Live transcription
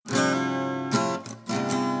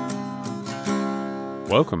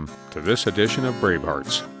Welcome to this edition of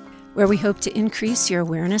Bravehearts, where we hope to increase your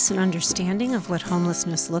awareness and understanding of what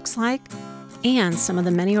homelessness looks like and some of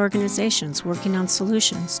the many organizations working on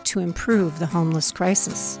solutions to improve the homeless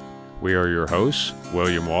crisis. We are your hosts,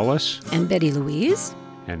 William Wallace and Betty Louise,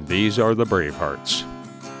 and these are the Bravehearts.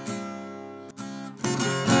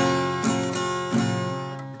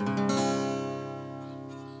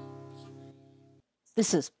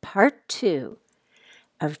 This is part 2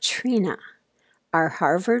 of Trina, our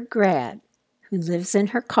Harvard grad who lives in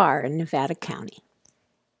her car in Nevada County.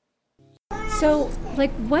 So,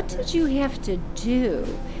 what did you have to do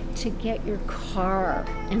to get your car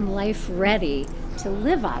and life ready to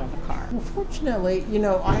live out of a car? Well, fortunately,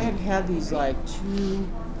 I had these two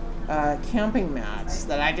camping mats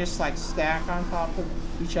that I just stack on top of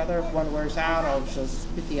each other. If one wears out, I'll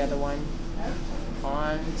just put the other one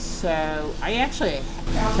on. So I actually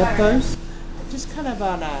kept those just kind of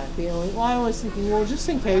on a feeling. Well, I was thinking, just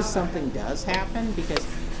in case something does happen, because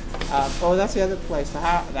that's the other place. The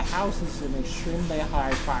house is an extremely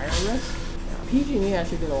high fire risk. PG&E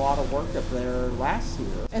actually did a lot of work up there last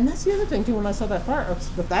year, and that's the other thing too. When I saw that fire,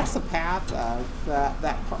 that's the path of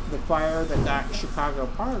the fire that got Chicago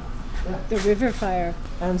Park, the river fire.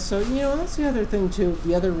 And so that's the other thing too.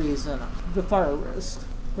 The other reason, the fire risk,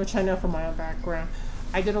 which I know from my own background.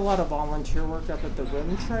 I did a lot of volunteer work up at the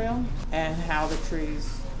Rim Trail, and how the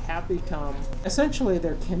trees have become, essentially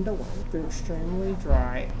they're kindling. They're extremely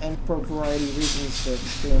dry, and for a variety of reasons they're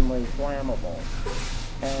extremely flammable.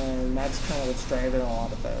 And that's kind of what's driving a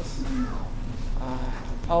lot of this.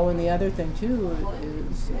 And the other thing too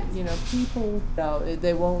is, people,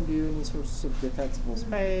 they won't do any sorts of defensible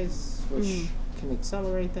space, which can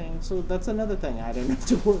accelerate things. So that's another thing I didn't have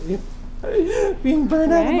to worry about. Being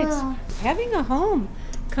burned out of my house. Having a home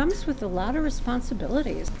comes with a lot of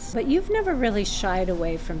responsibilities, but you've never really shied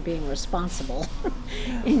away from being responsible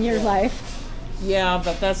in your life. Yeah,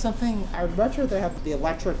 but that's something I'd much rather have the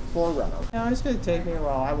electric 4Runner. It's going to take me a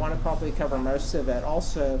while. I want to probably cover most of it.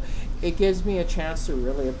 Also, it gives me a chance to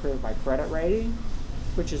really improve my credit rating,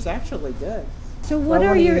 which is actually good. So what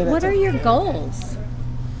are your goals?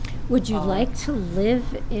 Would you like to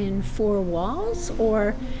live in 4 walls,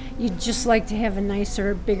 or you'd just like to have a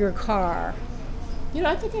nicer, bigger car?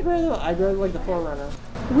 I think I'd rather like the 4Runner.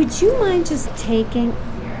 Would you mind just taking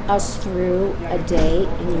us through a day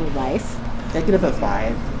in your life? They get up at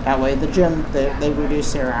 5. That way, the gym, they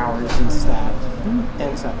reduce their hours and stuff.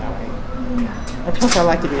 And stuff that way. Of course, I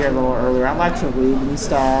like to be here a little earlier. I like to read and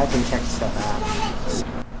stuff and check stuff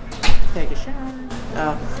out. Take a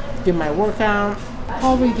shower. Do my workout.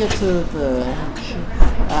 Probably get to the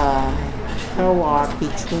co-op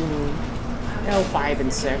between 5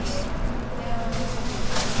 and 6.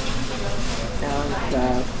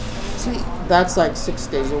 And that's 6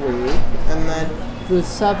 days a week. And then the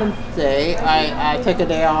 7th day, I take a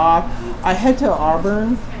day off. I head to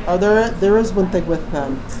Auburn. There is one thing with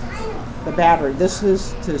the battery. This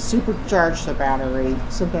is to supercharge the battery.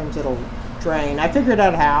 Sometimes it'll drain. I figured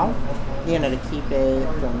out how. To keep it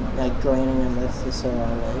from draining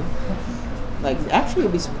unnecessarily. Actually,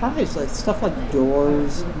 you'd be surprised. Stuff like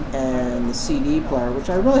doors and the CD player, which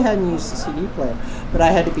I really hadn't used the CD player, but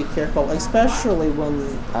I had to be careful, especially when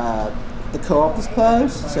the co-op was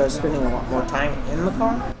closed. So I was spending a lot more time in the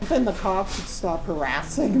car. Then the cops would stop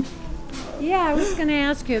harassing. Yeah, I was going to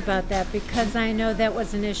ask you about that because I know that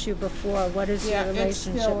was an issue before. What is your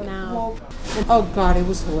relationship now? Oh God, it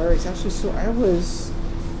was hilarious. Actually, so I was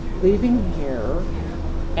leaving here,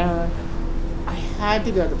 and I had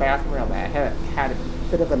to go to the bathroom real bad. I had a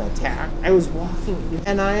bit of an attack. I was walking,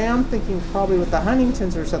 and I am thinking probably with the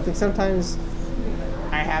Huntington's or something, sometimes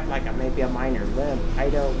I have maybe a minor limp.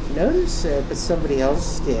 I don't notice it, but somebody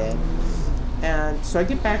else did. And so I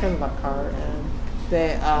get back in my car, and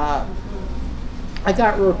I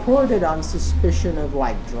got reported on suspicion of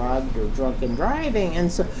drugged or drunken driving,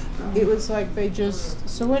 and so it was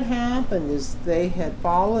so what happened is they had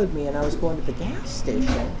followed me, and I was going to the gas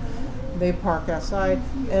station. They parked outside,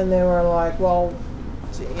 and they were like, well,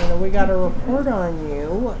 we got a report on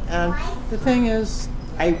you. And the thing is,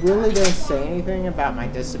 I really don't say anything about my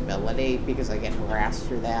disability because I get harassed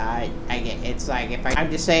for that. If I'm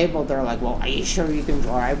disabled, they're like, well, are you sure you can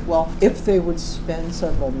drive? Well, if they would spend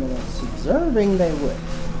several minutes observing, they would.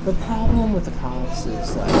 The problem with the cops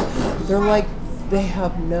is they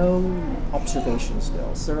have no observation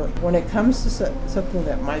skills. So when it comes to something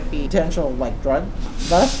that might be potential drug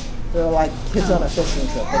bust, They're like kids on a fishing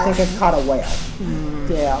trip. I think I caught a whale.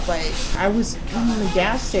 Yeah, but I was in the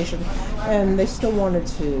gas station, and they still wanted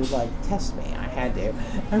to like test me. I had to.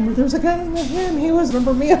 And there was a guy in the gym. He was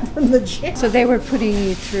remember me up from the gym. So they were putting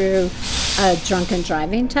you through a drunken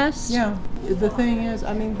driving test? Yeah. The thing is,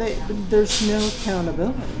 I mean, there's no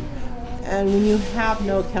accountability. And when you have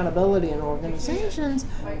no accountability in organizations,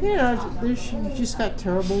 you just got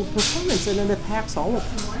terrible performance, and it impacts all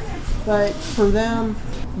of them. But for them,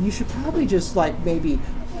 you should probably just like maybe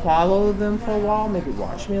follow them for a while, maybe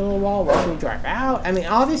watch me a little while, watch me drive out. I mean,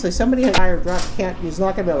 obviously, somebody in a higher drop is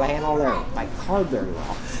not going to be able to handle their like car very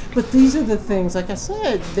well. But these are the things, like I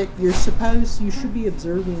said, that you should be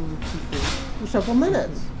observing people for several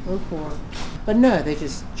minutes or for. But no, they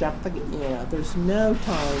just jump there's no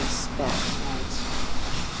time spent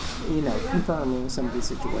confirming somebody's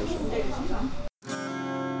situation.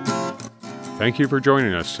 Thank you for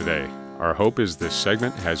joining us today. Our hope is this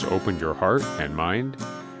segment has opened your heart and mind.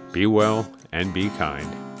 Be well and be kind.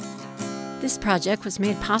 This project was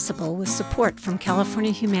made possible with support from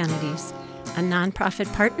California Humanities, a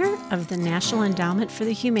nonprofit partner of the National Endowment for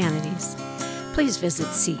the Humanities. Please visit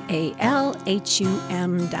calhum.org.